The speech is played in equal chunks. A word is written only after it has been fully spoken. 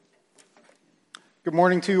Good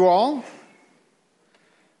morning to you all.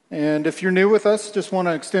 And if you're new with us, just want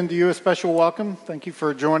to extend to you a special welcome. Thank you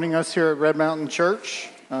for joining us here at Red Mountain Church.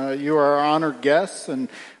 You are our honored guests. And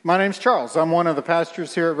my name's Charles. I'm one of the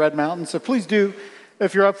pastors here at Red Mountain. So please do,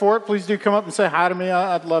 if you're up for it, please do come up and say hi to me.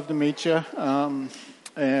 I'd love to meet you.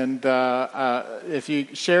 If you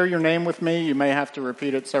share your name with me, you may have to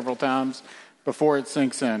repeat it several times before it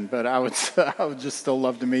sinks in. But I would just still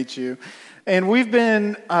love to meet you. And we've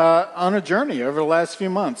been on a journey over the last few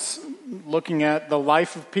months looking at the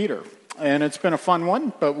life of Peter. And it's been a fun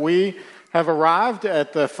one, but we have arrived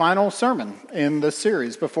at the final sermon in the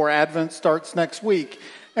series before Advent starts next week.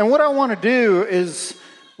 And what I want to do is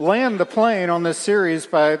land the plane on this series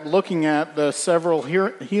by looking at the several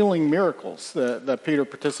healing miracles that Peter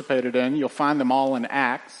participated in. You'll find them all in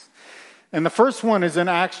Acts. And the first one is in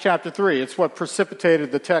Acts chapter 3. It's what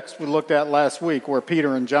precipitated the text we looked at last week where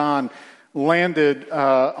Peter and John landed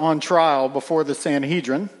on trial before the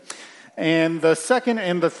Sanhedrin. And the second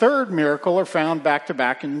and the third miracle are found back to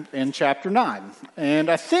back in chapter 9. And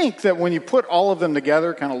I think that when you put all of them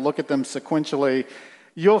together, kind of look at them sequentially,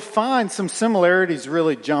 you'll find some similarities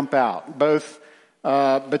really jump out, both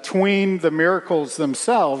between the miracles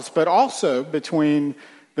themselves, but also between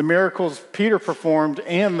the miracles Peter performed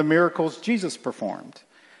and the miracles Jesus performed.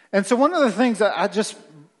 And so one of the things that I just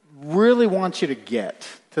really want you to get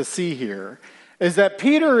to see here is that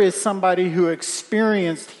Peter is somebody who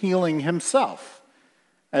experienced healing himself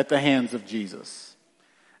at the hands of Jesus.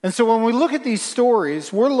 And so when we look at these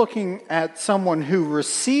stories, we're looking at someone who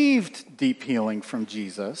received deep healing from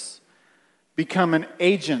Jesus become an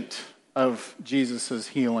agent of Jesus'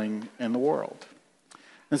 healing in the world.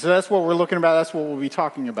 And so that's what we're looking about. That's what we'll be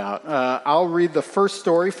talking about. I'll read the first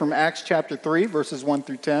story from Acts chapter 3, verses 1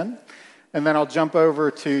 through 10. And then I'll jump over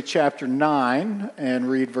to chapter 9 and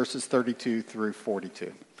read verses 32 through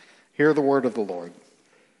 42. Hear the word of the Lord.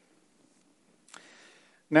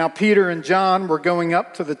 Now Peter and John were going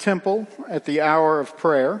up to the temple at the hour of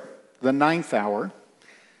prayer, the 9th hour,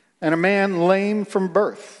 and a man lame from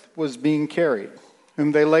birth was being carried,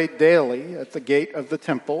 whom they laid daily at the gate of the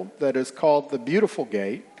temple that is called the Beautiful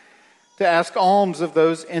Gate, to ask alms of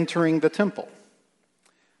those entering the temple.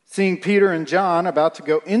 Seeing Peter and John about to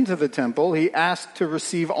go into the temple, he asked to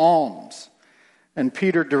receive alms. And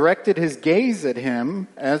Peter directed his gaze at him,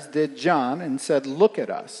 as did John, and said, "Look at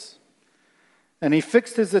us." And he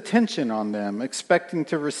fixed his attention on them, expecting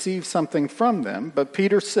to receive something from them. But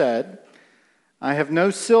Peter said, "I have no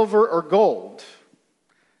silver or gold,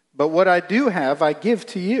 but what I do have I give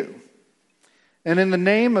to you. And in the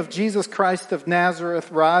name of Jesus Christ of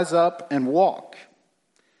Nazareth, rise up and walk."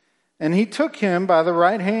 And he took him by the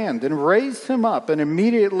right hand and raised him up, and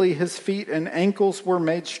immediately his feet and ankles were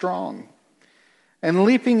made strong. And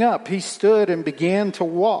leaping up, he stood and began to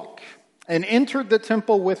walk, and entered the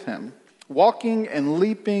temple with him, walking and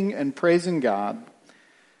leaping and praising God.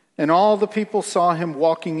 And all the people saw him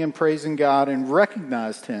walking and praising God, and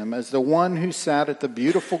recognized him as the one who sat at the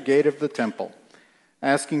beautiful gate of the temple,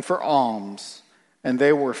 asking for alms. And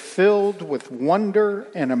they were filled with wonder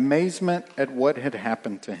and amazement at what had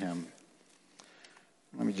happened to him.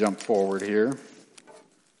 Let me jump forward here.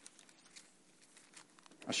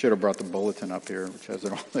 I should have brought the bulletin up here, which has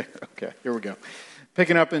it all there. Okay, here we go.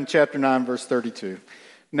 Picking up in chapter 9, verse 32.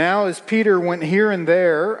 Now as Peter went here and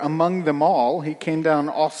there among them all, he came down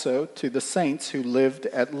also to the saints who lived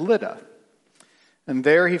at Lydda. And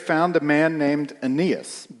there he found a man named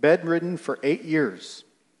Aeneas, bedridden for 8 years,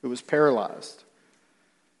 who was paralyzed.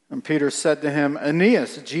 And Peter said to him,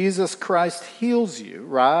 "Aeneas, Jesus Christ heals you.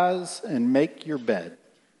 Rise and make your bed."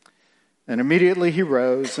 And immediately he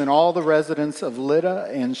rose, and all the residents of Lydda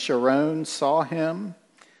and Sharon saw him,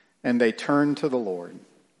 and they turned to the Lord.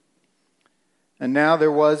 And now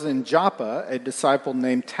there was in Joppa a disciple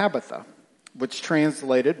named Tabitha, which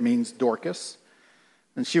translated means Dorcas.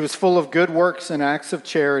 And she was full of good works and acts of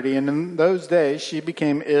charity. And in those days she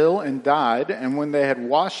became ill and died. And when they had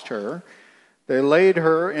washed her, they laid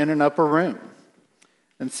her in an upper room.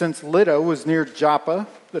 And since Lydda was near Joppa,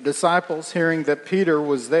 the disciples, hearing that Peter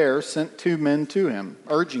was there, sent 2 men to him,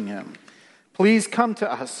 urging him, "Please come to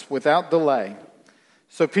us without delay."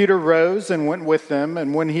 So Peter rose and went with them,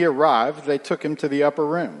 and when he arrived, they took him to the upper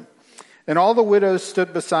room. And all the widows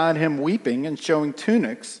stood beside him weeping and showing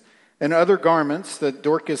tunics and other garments that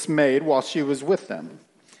Dorcas made while she was with them.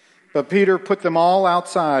 But Peter put them all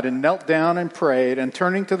outside and knelt down and prayed, and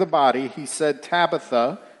turning to the body, he said,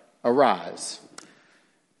 "Tabitha, arise."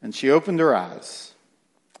 And she opened her eyes.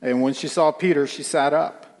 And when she saw Peter, she sat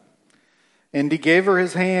up. And he gave her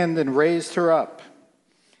his hand and raised her up.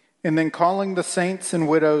 And then calling the saints and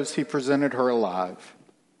widows, he presented her alive.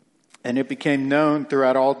 And it became known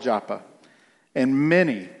throughout all Joppa, and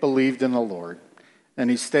many believed in the Lord. And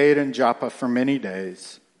he stayed in Joppa for many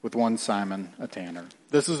days with one Simon, a tanner.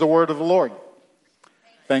 This is the word of the Lord.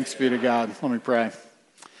 Thanks be to God. Let me pray.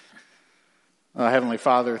 Heavenly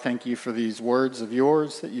Father, thank you for these words of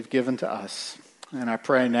yours that you've given to us. And I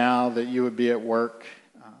pray now that you would be at work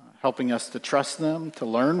helping us to trust them, to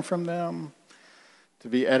learn from them, to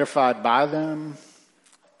be edified by them,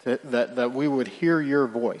 that we would hear your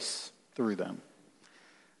voice through them.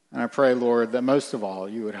 And I pray, Lord, that most of all,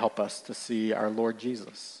 you would help us to see our Lord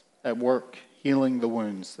Jesus at work, healing the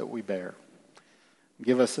wounds that we bear.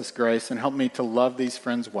 Give us this grace and help me to love these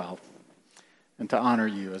friends well and to honor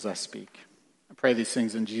you as I speak. I pray these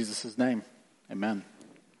things in Jesus' name. Amen.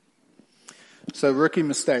 So, rookie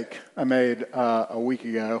mistake I made a week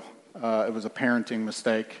ago. It was a parenting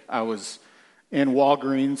mistake. I was in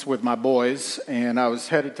Walgreens with my boys, and I was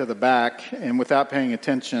headed to the back, and without paying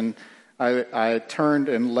attention, I turned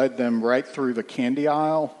and led them right through the candy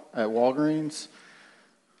aisle at Walgreens.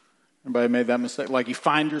 Anybody made that mistake? Like, you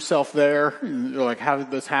find yourself there, and you're like, how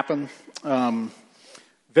did this happen?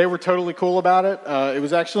 They were totally cool about it. It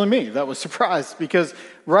was actually me that was surprised, because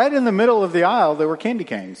right in the middle of the aisle, there were candy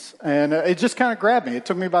canes. And it just kind of grabbed me. It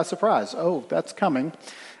took me by surprise. Oh, that's coming.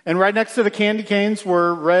 And right next to the candy canes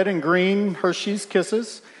were red and green Hershey's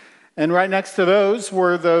Kisses. And right next to those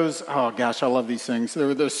were those, oh gosh, I love these things. There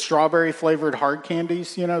were those strawberry flavored hard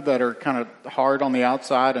candies, that are kind of hard on the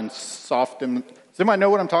outside and soft. Does anybody know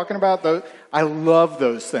what I'm talking about? I love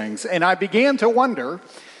those things. And I began to wonder,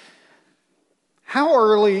 how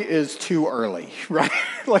early is too early, right?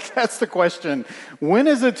 Like, that's the question. When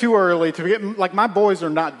is it too early to get, like, my boys are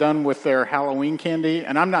not done with their Halloween candy,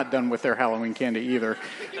 and I'm not done with their Halloween candy either.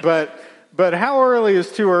 But how early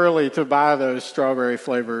is too early to buy those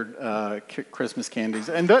strawberry-flavored Christmas candies?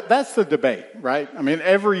 And that's the debate, right? I mean,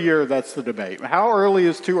 every year that's the debate. How early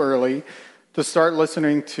is too early to start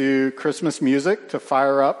listening to Christmas music, to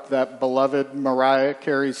fire up that beloved Mariah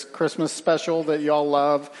Carey's Christmas special that y'all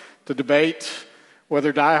love, to debate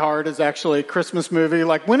whether Die Hard is actually a Christmas movie?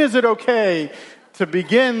 Like, when is it okay to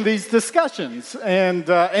begin these discussions?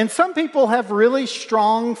 And some people have really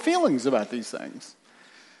strong feelings about these things.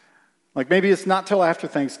 Like, maybe it's not till after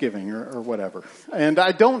Thanksgiving or whatever. And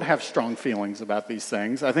I don't have strong feelings about these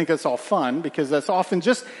things. I think it's all fun, because that's often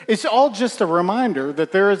it's all just a reminder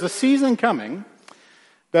that there is a season coming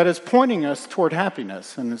that is pointing us toward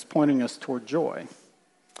happiness and is pointing us toward joy.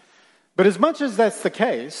 But as much as that's the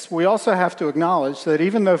case, we also have to acknowledge that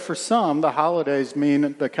even though for some the holidays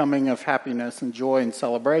mean the coming of happiness and joy and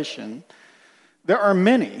celebration, there are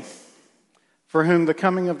many for whom the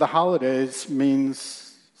coming of the holidays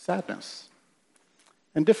means sadness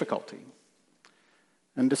and difficulty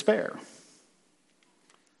and despair.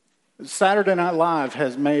 Saturday Night Live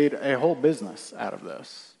has made a whole business out of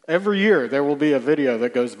this. Every year there will be a video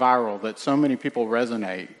that goes viral that so many people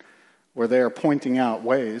resonate, where they are pointing out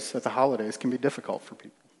ways that the holidays can be difficult for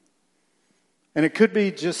people. And it could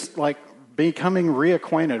be just like becoming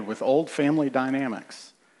reacquainted with old family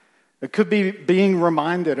dynamics. It could be being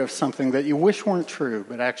reminded of something that you wish weren't true,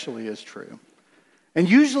 but actually is true. And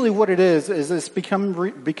usually what it is it's becoming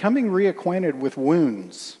reacquainted with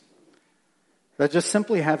wounds that just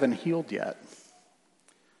simply haven't healed yet.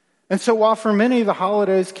 And so while for many the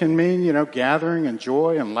holidays can mean, gathering and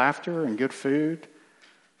joy and laughter and good food,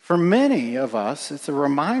 for many of us, it's a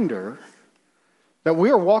reminder that we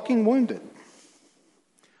are walking wounded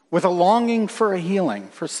with a longing for a healing,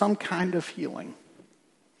 for some kind of healing.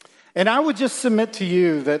 And I would just submit to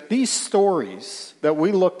you that these stories that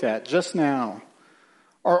we looked at just now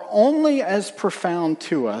are only as profound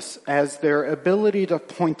to us as their ability to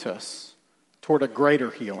point us toward a greater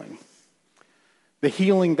healing, the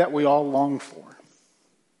healing that we all long for.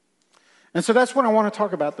 And so that's what I want to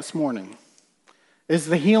talk about this morning, is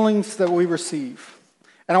the healings that we receive.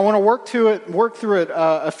 And I want to work through it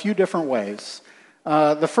a few different ways.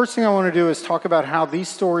 The first thing I want to do is talk about how these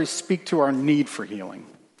stories speak to our need for healing.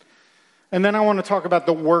 And then I want to talk about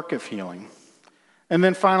the work of healing. And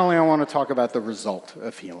then finally, I want to talk about the result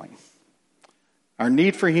of healing. Our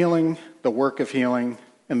need for healing, the work of healing,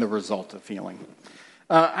 and the result of healing.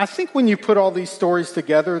 I think when you put all these stories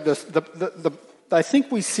together, I think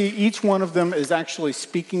we see each one of them is actually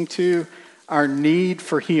speaking to our need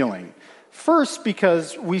for healing. First,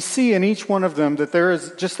 because we see in each one of them that there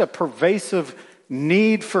is just a pervasive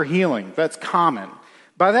need for healing that's common.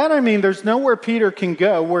 By that I mean there's nowhere Peter can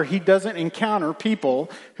go where he doesn't encounter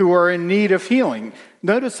people who are in need of healing.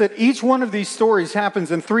 Notice that each one of these stories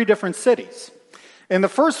happens in 3 different cities. And the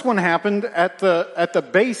first one happened at the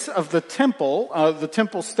base of the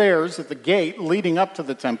temple stairs at the gate leading up to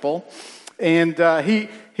the temple. And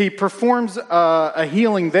he performs a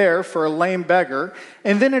healing there for a lame beggar.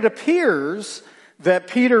 And then it appears that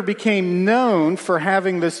Peter became known for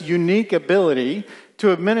having this unique ability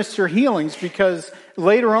to administer healings, because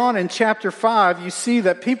later on in chapter 5, you see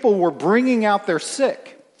that people were bringing out their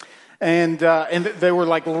sick. And they were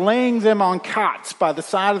like laying them on cots by the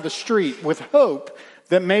side of the street with hope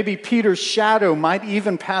that maybe Peter's shadow might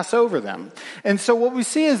even pass over them. And so what we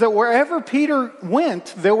see is that wherever Peter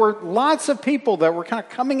went, there were lots of people that were kind of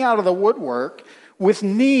coming out of the woodwork with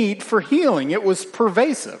need for healing. It was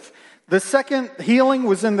pervasive. The second healing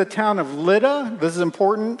was in the town of Lydda. This is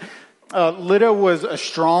important. Lydda was a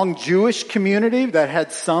strong Jewish community that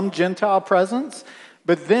had some Gentile presence.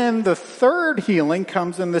 But then the third healing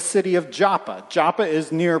comes in the city of Joppa. Joppa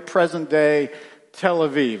is near present-day Tel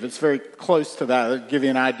Aviv. It's very close to that. I'll give you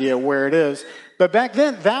an idea where it is. But back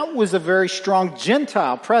then, that was a very strong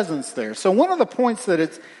Gentile presence there. So one of the points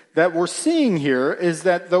that we're seeing here is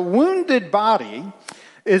that the wounded body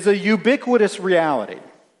is a ubiquitous reality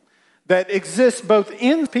that exists both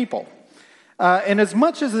in people. And as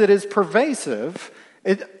much as it is pervasive,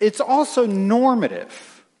 it's also normative.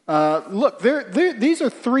 Look, these are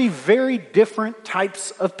three very different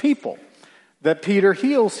types of people that Peter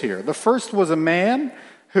heals here. The first was a man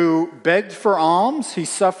who begged for alms. He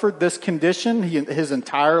suffered this condition his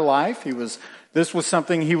entire life. This was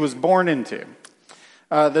something he was born into.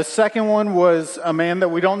 The second one was a man that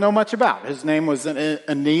we don't know much about. His name was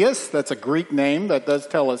Aeneas. That's a Greek name. That does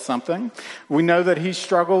tell us something. We know that he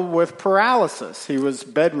struggled with paralysis. He was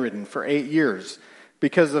bedridden for 8 years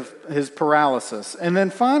because of his paralysis. And then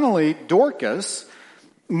finally, Dorcas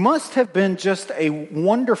must have been just a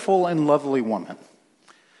wonderful and lovely woman.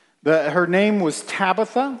 Her name was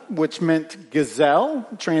Tabitha, which meant gazelle,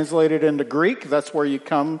 translated into Greek. That's where you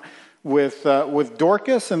come with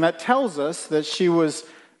Dorcas, and that tells us that she was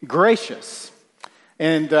gracious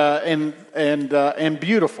and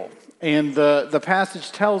beautiful. And the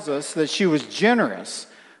passage tells us that she was generous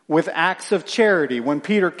with acts of charity. When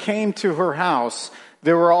Peter came to her house,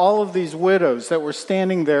 there were all of these widows that were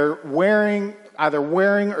standing there either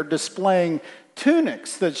wearing or displaying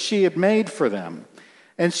tunics that she had made for them.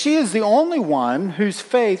 And she is the only one whose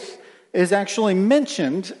faith is actually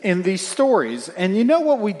mentioned in these stories. And you know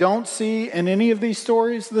what we don't see in any of these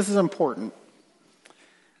stories? This is important.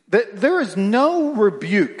 That there is no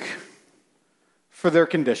rebuke for their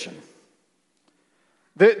condition.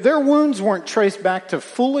 Their wounds weren't traced back to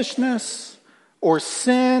foolishness or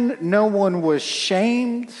sin. No one was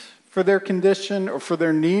shamed for their condition or for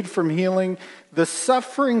their need from healing. The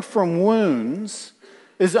suffering from wounds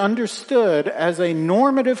is understood as a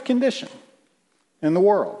normative condition in the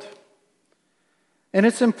world. And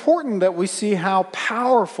it's important that we see how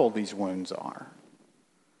powerful these wounds are.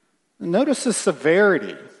 Notice the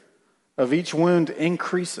severity of each wound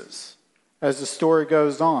increases as the story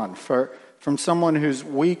goes on. From someone who's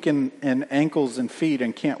weak in ankles and feet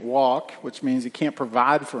and can't walk, which means he can't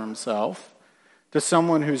provide for himself, to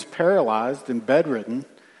someone who's paralyzed and bedridden,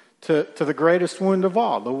 to the greatest wound of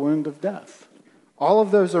all, the wound of death. All of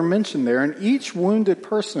those are mentioned there, and each wounded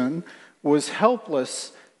person was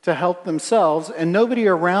helpless to help themselves, and nobody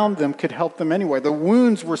around them could help them anyway. The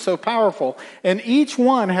wounds were so powerful, and each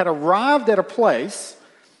one had arrived at a place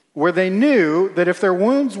where they knew that if their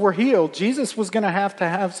wounds were healed, Jesus was going to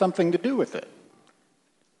have something to do with it.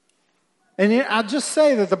 And I'll just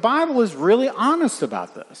say that the Bible is really honest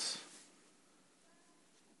about this.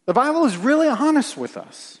 The Bible is really honest with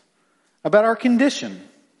us about our condition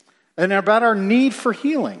and about our need for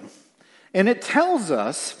healing. And it tells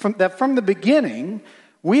us that from the beginning,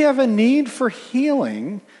 we have a need for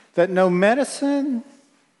healing that no medicine,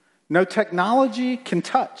 no technology can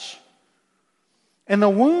touch. And the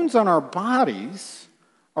wounds on our bodies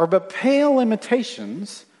are but pale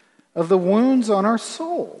imitations of the wounds on our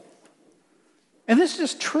soul. And this is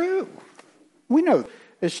just true. We know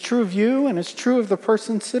it's true of you, and it's true of the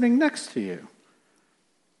person sitting next to you.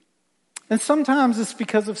 And sometimes it's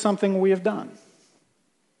because of something we have done.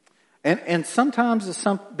 And sometimes it's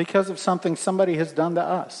because of something somebody has done to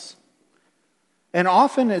us. And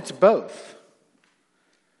often it's both.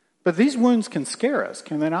 But these wounds can scare us,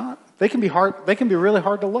 can they not? They can be hard. They can be really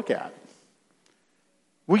hard to look at.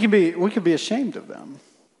 We can be ashamed of them.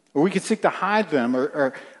 Or we could seek to hide them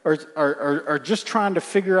or just trying to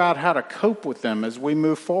figure out how to cope with them as we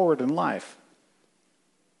move forward in life.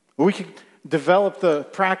 We could develop the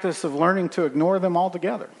practice of learning to ignore them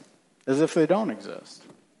altogether, as if they don't exist.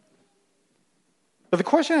 But the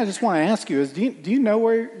question I just want to ask you is, do you know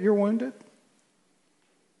where you're wounded?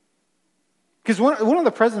 Because one of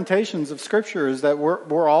the presentations of Scripture is that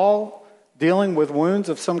we're all dealing with wounds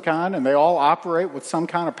of some kind, and they all operate with some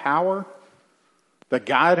kind of power that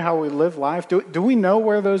guide how we live life. Do we know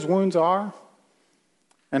where those wounds are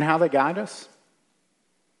and how they guide us?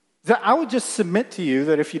 I would just submit to you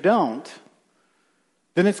that if you don't,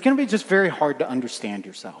 then it's going to be just very hard to understand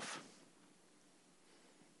yourself.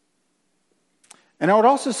 And I would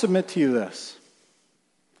also submit to you this,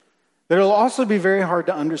 that it'll also be very hard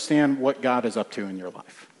to understand what God is up to in your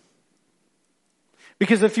life.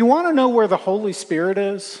 Because if you want to know where the Holy Spirit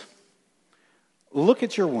is, look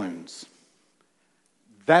at your wounds.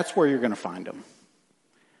 That's where you're going to find him.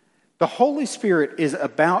 The Holy Spirit is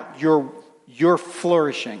about your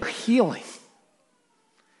flourishing, healing.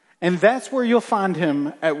 And that's where you'll find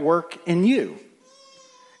him at work in you.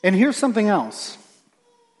 And here's something else.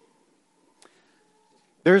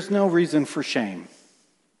 There's no reason for shame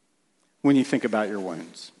when you think about your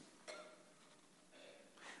wounds.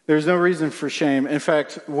 There's no reason for shame. In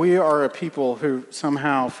fact, we are a people who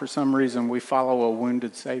somehow, for some reason, we follow a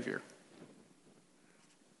wounded Savior.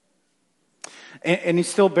 And he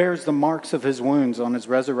still bears the marks of his wounds on his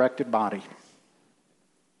resurrected body.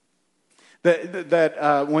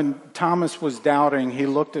 That when Thomas was doubting, he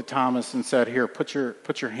looked at Thomas and said, "Here, put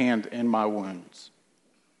your hand in my wounds."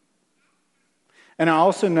 And I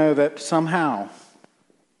also know that somehow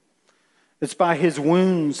it's by his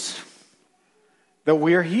wounds that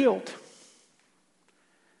we are healed.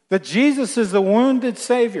 That Jesus is the wounded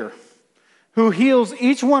Savior who heals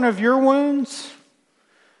each one of your wounds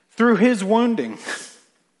through his wounding.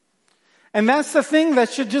 And that's the thing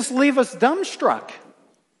that should just leave us dumbstruck.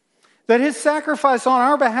 That his sacrifice on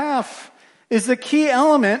our behalf is the key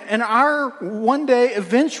element in our one day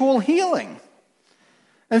eventual healing.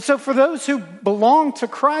 And so for those who belong to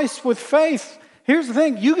Christ with faith, here's the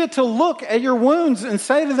thing. You get to look at your wounds and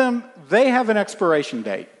say to them, they have an expiration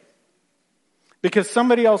date. Because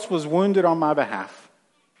somebody else was wounded on my behalf.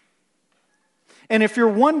 And if you're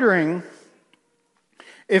wondering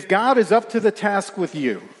if God is up to the task with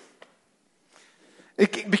you,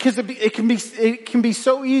 because it can be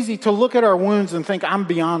so easy to look at our wounds and think, I'm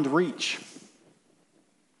beyond reach.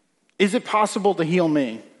 Is it possible to heal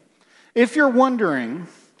me? If you're wondering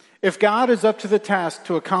if God is up to the task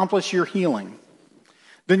to accomplish your healing,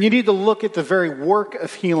 then you need to look at the very work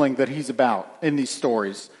of healing that he's about in these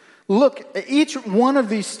stories. Look, each one of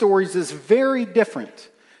these stories is very different,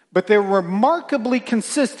 but they're remarkably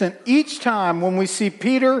consistent each time when we see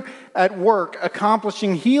Peter at work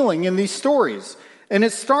accomplishing healing in these stories. And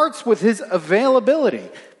it starts with his availability.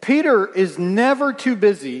 Peter is never too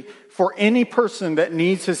busy for any person that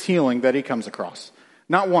needs his healing that he comes across.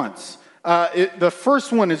 Not once. The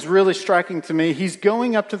first one is really striking to me. He's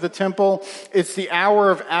going up to the temple. It's the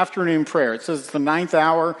hour of afternoon prayer. It says it's the 9th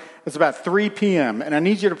hour. It's about 3 p.m. And I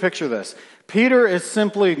need you to picture this. Peter is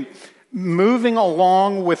simply moving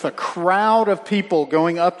along with a crowd of people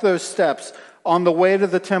going up those steps on the way to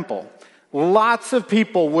the temple. Lots of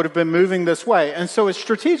people would have been moving this way. And so it's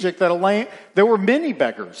strategic that there were many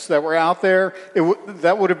beggars that were out there.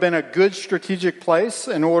 That would have been a good strategic place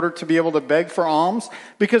in order to be able to beg for alms,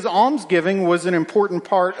 because almsgiving was an important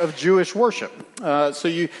part of Jewish worship. So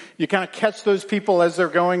you kind of catch those people as they're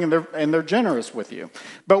going, and they're generous with you.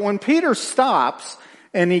 But when Peter stops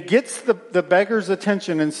and he gets the beggar's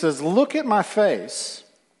attention and says, "Look at my face,"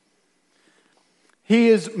 he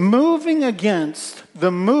is moving against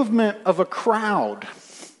the movement of a crowd.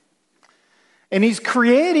 And he's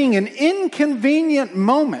creating an inconvenient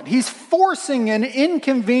moment. He's forcing an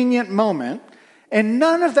inconvenient moment, and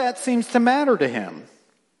none of that seems to matter to him.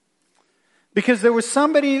 Because there was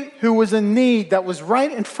somebody who was in need that was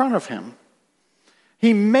right in front of him.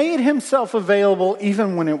 He made himself available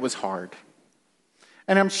even when it was hard.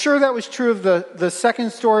 And I'm sure that was true of the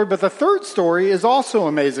second story, but the third story is also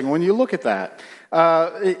amazing when you look at that.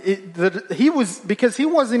 Because he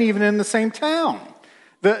wasn't even in the same town.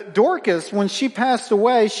 Dorcas, when she passed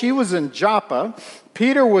away, she was in Joppa.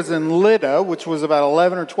 Peter was in Lydda, which was about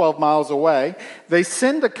 11 or 12 miles away. They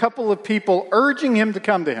send a couple of people urging him to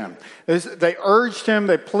come to him. They urged him,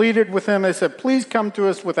 they pleaded with him. They said, "Please come to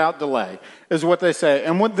us without delay," is what they say.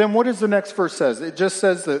 And then what does the next verse says? It just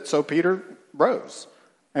says that, so Peter rose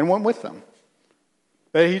and went with them.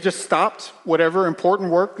 That he just stopped whatever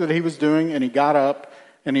important work that he was doing, and he got up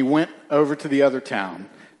and he went over to the other town.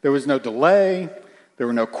 There was no delay. There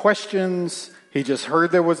were no questions. He just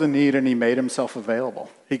heard there was a need and he made himself available.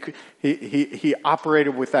 He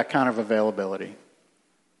operated with that kind of availability.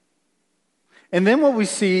 And then what we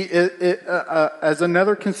see as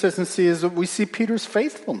another consistency is that we see Peter's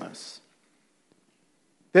faithfulness.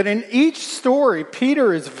 that in each story,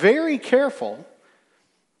 Peter is very careful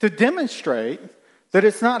to demonstrate that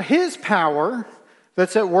it's not his power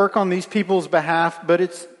that's at work on these people's behalf, but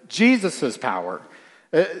it's Jesus' power.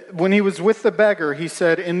 When he was with the beggar, he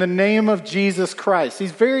said, in the name of Jesus Christ.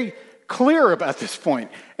 He's very clear about this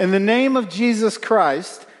point. In the name of Jesus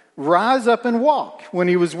Christ, rise up and walk. When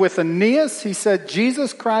he was with Aeneas, he said,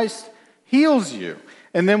 Jesus Christ heals you.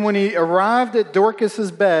 And then when he arrived at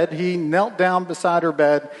Dorcas's bed, he knelt down beside her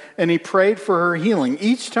bed and he prayed for her healing.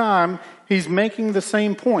 Each time he's making the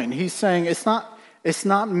same point. He's saying, this is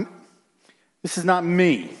not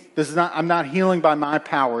me. I'm not healing by my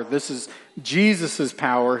power. This is Jesus'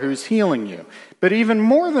 power who's healing you. But even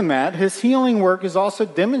more than that, his healing work is also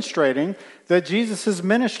demonstrating that Jesus'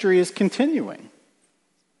 ministry is continuing.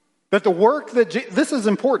 That the work this is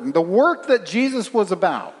important, the work that Jesus was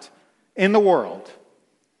about in the world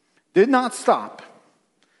did not stop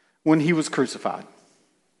when he was crucified.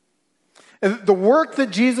 The work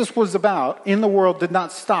that Jesus was about in the world did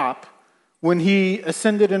not stop when he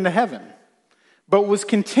ascended into heaven, but was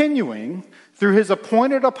continuing through his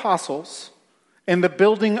appointed apostles and the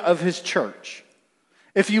building of his church.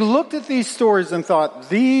 If you looked at these stories and thought,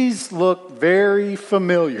 these look very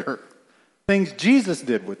familiar, things Jesus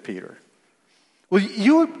did with Peter, well,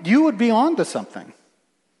 you would be on to something.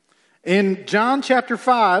 In John chapter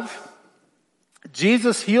 5,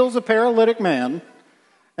 Jesus heals a paralytic man,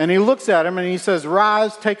 and he looks at him and he says,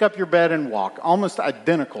 rise, take up your bed and walk. Almost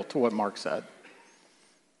identical to what Mark said.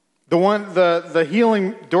 The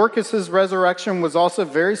healing, Dorcas's resurrection was also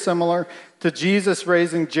very similar to Jesus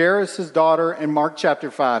raising Jairus' daughter in Mark chapter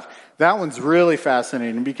 5. That one's really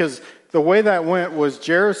fascinating because the way that went was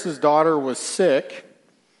Jairus' daughter was sick,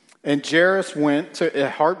 and Jairus a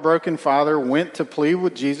heartbroken father went to plead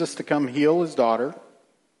with Jesus to come heal his daughter.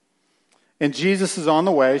 And Jesus is on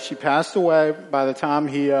the way. She passed away by the time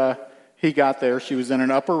he got there. She was in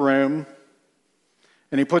an upper room,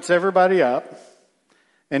 and he puts everybody up.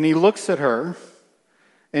 And he looks at her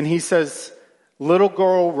and he says, little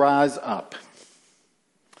girl, rise up.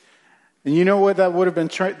 And you know what that would have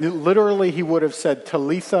been? Literally, he would have said,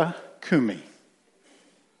 Talitha Kumi.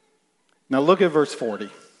 Now look at verse 40.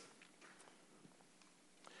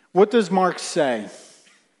 What does Mark say?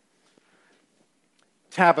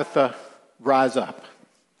 Tabitha, rise up.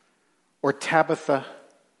 Or Tabitha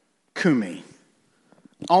Kumi.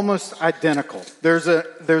 Almost identical. There's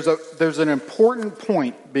an important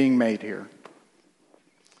point being made here.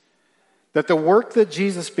 That the work that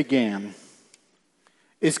Jesus began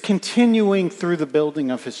is continuing through the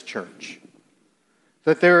building of his church.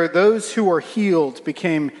 That there are those who are healed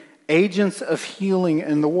became agents of healing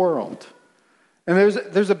in the world. And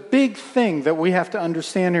there's a big thing that we have to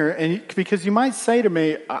understand here, and because you might say to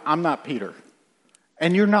me, I'm not Peter.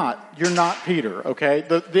 And you're not Peter, okay?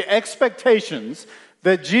 The expectations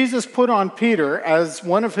that Jesus put on Peter as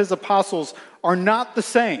one of his apostles are not the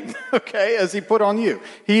same, okay, as he put on you.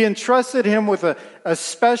 He entrusted him with a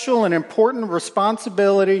special and important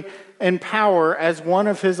responsibility and power as one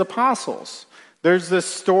of his apostles. There's this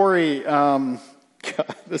story, God,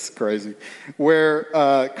 this is crazy, where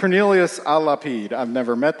Cornelius a Lapide, I've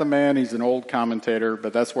never met the man, he's an old commentator,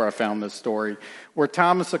 but that's where I found this story, where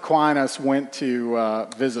Thomas Aquinas went to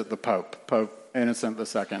visit the Pope Innocent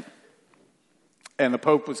II. And the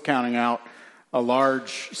Pope was counting out a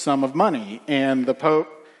large sum of money. And the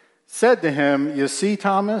Pope said to him, you see,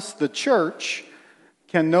 Thomas, the church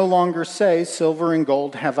can no longer say, silver and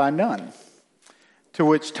gold have I none. To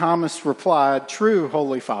which Thomas replied, true,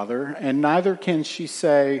 Holy Father, and neither can she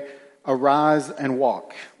say, arise and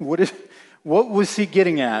walk. What was he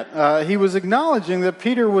getting at? He was acknowledging that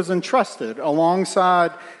Peter was entrusted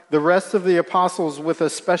alongside the rest of the apostles with a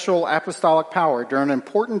special apostolic power during an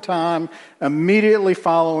important time immediately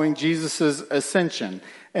following Jesus' ascension.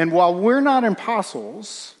 And while we're not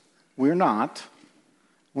apostles, I want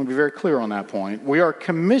to be very clear on that point, we are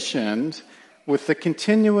commissioned with the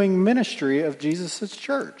continuing ministry of Jesus'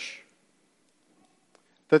 church.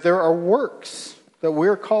 That there are works that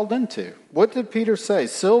we're called into. What did Peter say?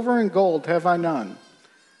 Silver and gold have I none,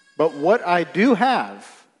 but what I do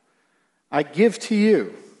have, I give to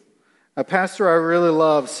you. A pastor I really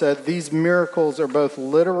love said these miracles are both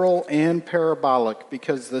literal and parabolic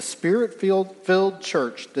because the Spirit-filled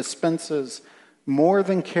church dispenses more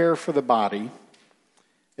than care for the body.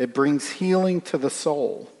 It brings healing to the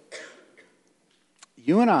soul.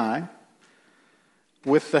 You and I,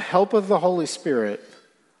 with the help of the Holy Spirit,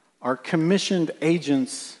 are commissioned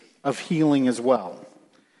agents of healing as well.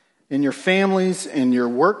 In your families, in your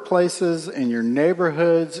workplaces, in your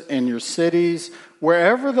neighborhoods, in your cities,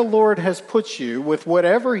 wherever the Lord has put you, with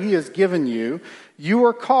whatever he has given you, you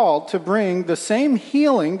are called to bring the same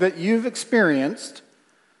healing that you've experienced,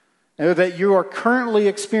 that you are currently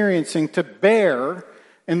experiencing, to bear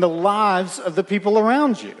in the lives of the people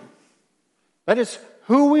around you. That is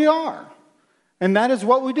who we are. And that is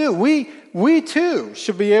what we do. We too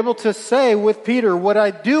should be able to say with Peter, what I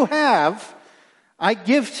do have, I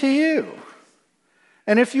give to you.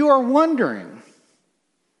 And if you are wondering,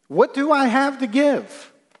 what do I have to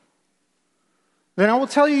give? Then I will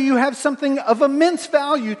tell you, you have something of immense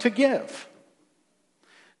value to give.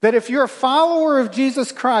 That if you're a follower of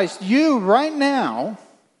Jesus Christ, you right now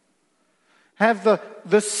have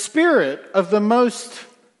the spirit of the most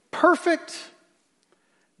perfect,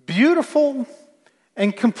 beautiful,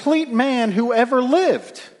 and complete man who ever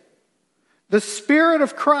lived. The Spirit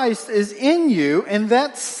of Christ is in you, and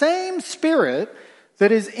that same Spirit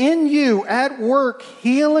that is in you at work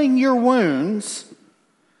healing your wounds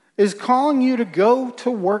is calling you to go to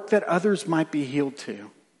work that others might be healed to.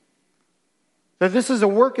 That this is a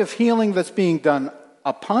work of healing that's being done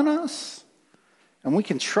upon us, and we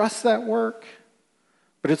can trust that work,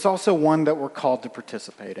 but it's also one that we're called to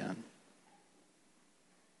participate in.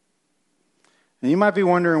 And you might be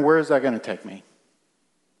wondering, where is that going to take me?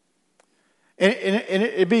 And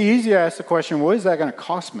it'd be easy to ask the question, what is that going to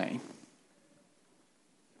cost me?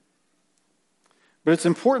 But it's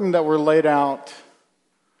important that we're laid out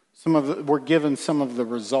we're given some of the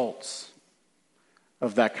results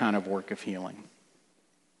of that kind of work of healing.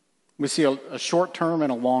 We see a short term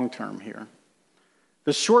and a long term here.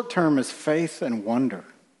 The short term is faith and wonder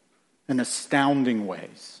in astounding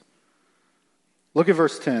ways. Look at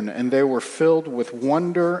verse 10. And they were filled with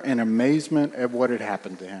wonder and amazement at what had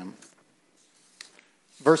happened to him.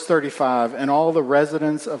 Verse 35. And all the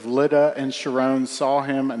residents of Lydda and Sharon saw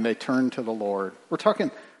him, and they turned to the Lord. We're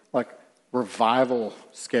talking like revival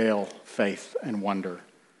scale faith and wonder.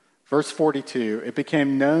 Verse 42. It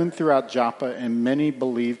became known throughout Joppa, and many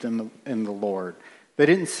believed in the Lord. They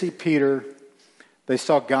didn't see Peter. They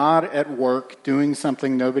saw God at work doing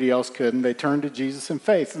something nobody else could, and they turned to Jesus in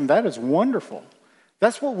faith. And that is wonderful.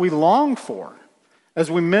 That's what we long for. As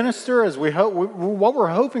we minister, as we hope, what we're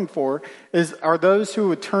hoping for are those who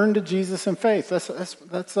would turn to Jesus in faith.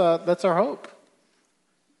 That's our hope.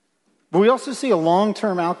 But we also see a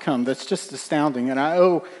long-term outcome that's just astounding. And I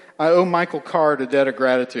owe Michael Card a debt of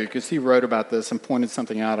gratitude because he wrote about this and pointed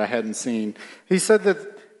something out I hadn't seen. He said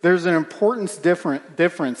that there's an important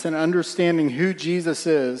difference in understanding who Jesus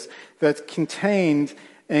is that's contained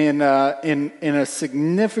in a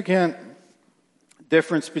significant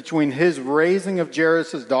difference between his raising of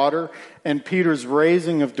Jairus' daughter and Peter's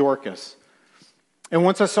raising of Dorcas. And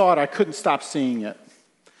once I saw it, I couldn't stop seeing it.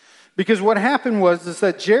 Because what happened was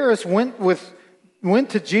that Jairus went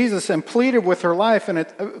to Jesus and pleaded for her life,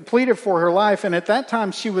 and at that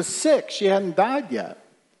time she was sick. She hadn't died yet.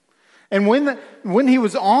 And when he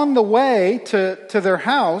was on the way to their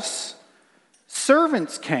house,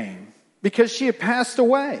 servants came because she had passed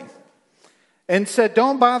away and said,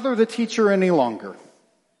 "Don't bother the teacher any longer.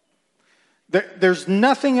 There's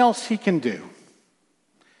nothing else he can do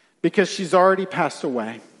because she's already passed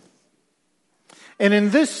away." And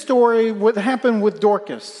in this story, what happened with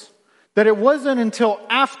Dorcas, that it wasn't until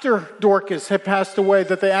after Dorcas had passed away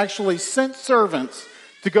that they actually sent servants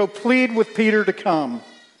to go plead with Peter to come.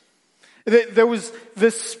 There was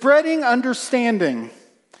this spreading understanding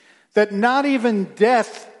that not even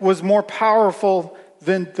death was more powerful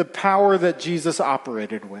than the power that Jesus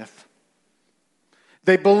operated with.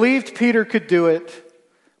 They believed Peter could do it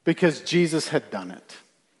because Jesus had done it.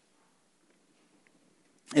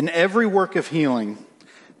 And every work of healing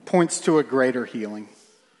points to a greater healing.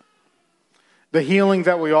 The healing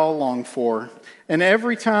that we all long for. And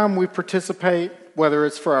every time we participate, whether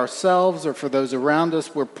it's for ourselves or for those around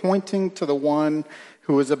us, we're pointing to the one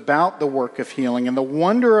who is about the work of healing. And the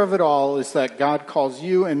wonder of it all is that God calls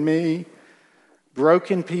you and me,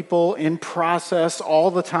 broken people in process all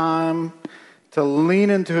the time, to lean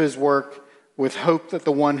into his work with hope that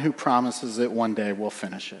the one who promises it one day will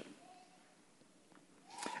finish it.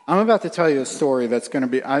 I'm about to tell you a story that's going to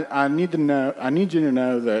be, I need you to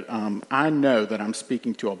know that I know that I'm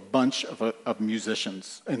speaking to a bunch of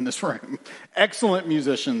musicians in this room. Excellent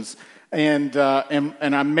musicians. And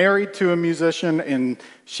I'm married to a musician, and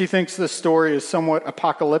she thinks this story is somewhat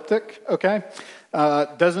apocalyptic, okay?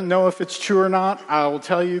 Doesn't know if it's true or not. I will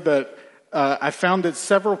tell you that I found it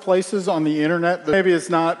several places on the internet. Maybe it's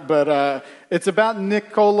not, but it's about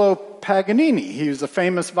Niccolo Paganini. He was a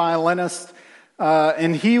famous violinist,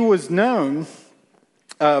 and he was known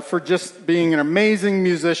for just being an amazing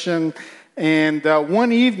musician And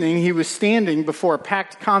one evening, he was standing before a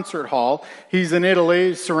packed concert hall. He's in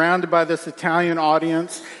Italy, surrounded by this Italian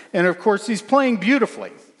audience. And of course, he's playing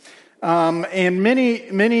beautifully. And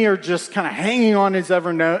many are just kind of hanging on his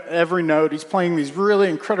every note. He's playing these really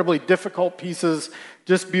incredibly difficult pieces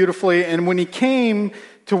just beautifully. And when he came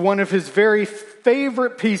to one of his very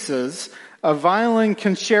favorite pieces, a violin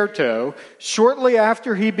concerto, shortly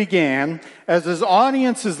after he began, as his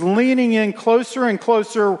audience is leaning in closer and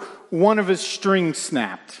closer, one of his strings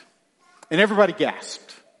snapped. And everybody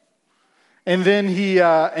gasped. And then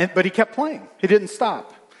but he kept playing. He didn't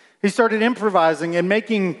stop. He started improvising and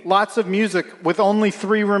making lots of music with only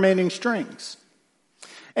 3 remaining strings.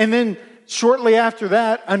 And then shortly after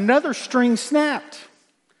that, another string snapped.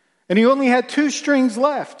 And he only had 2 strings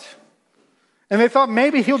left. And they thought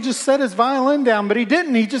maybe he'll just set his violin down, but he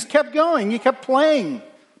didn't. He just kept going. He kept playing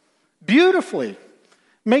beautifully,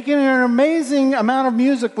 making an amazing amount of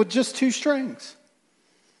music with just 2 strings.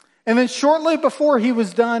 And then shortly before he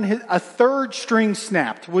was done, a 3rd string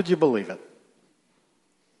snapped. Would you believe it?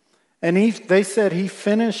 And they said he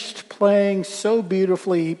finished playing so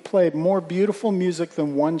beautifully. He played more beautiful music with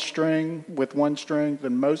one string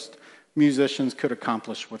than most musicians could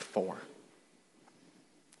accomplish with 4.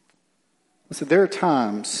 So there are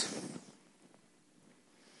times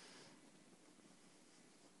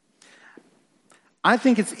I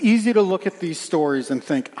think it's easy to look at these stories and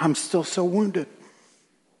think, I'm still so wounded.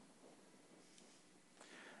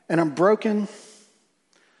 And I'm broken.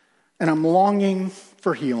 And I'm longing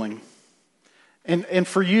for healing. And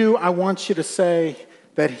for you, I want you to say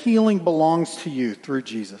that healing belongs to you through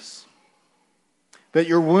Jesus. That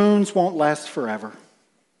your wounds won't last forever.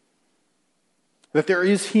 That there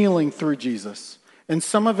is healing through Jesus. And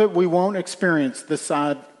some of it we won't experience this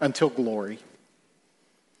side until glory.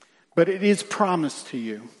 But it is promised to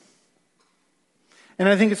you. And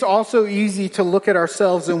I think it's also easy to look at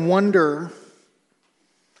ourselves and wonder,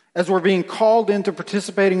 as we're being called into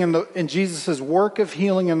participating in Jesus' work of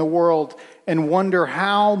healing in the world, and wonder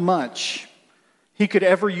how much he could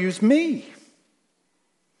ever use me.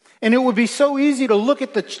 And it would be so easy to look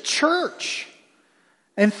at the church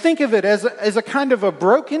and think of it as a kind of a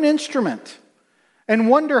broken instrument and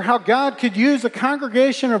wonder how God could use a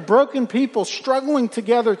congregation of broken people struggling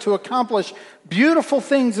together to accomplish beautiful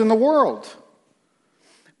things in the world.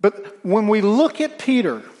 But when we look at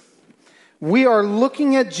Peter, we are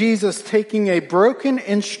looking at Jesus taking a broken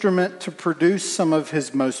instrument to produce some of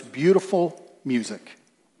his most beautiful music.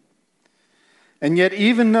 And yet,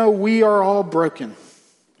 even though we are all broken,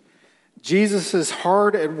 Jesus is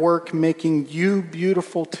hard at work making you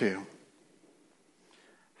beautiful too.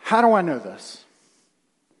 How do I know this?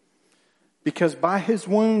 Because by his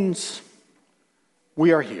wounds,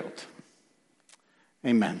 we are healed.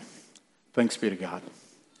 Amen. Thanks be to God.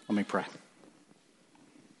 Let me pray.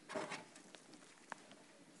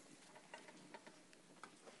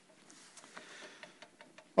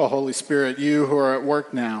 Oh, Holy Spirit, you who are at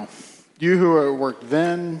work now, you who are at work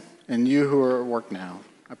then, and you who are at work now,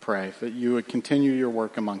 I pray that you would continue your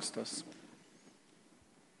work amongst us.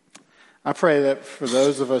 I pray that for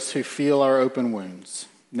those of us who feel our open wounds,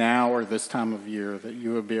 now or this time of year, that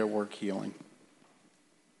you would be at work healing.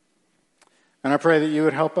 And I pray that you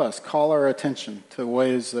would help us call our attention to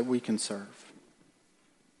ways that we can serve.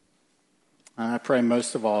 And I pray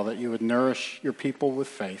most of all that you would nourish your people with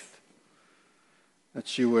faith,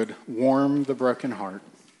 that you would warm the broken heart,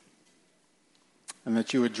 and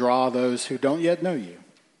that you would draw those who don't yet know you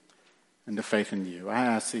into faith in you. I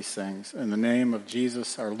ask these things in the name of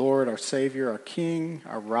Jesus, our Lord, our Savior, our King,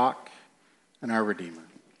 our Rock, and our Redeemer.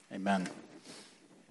 Amen.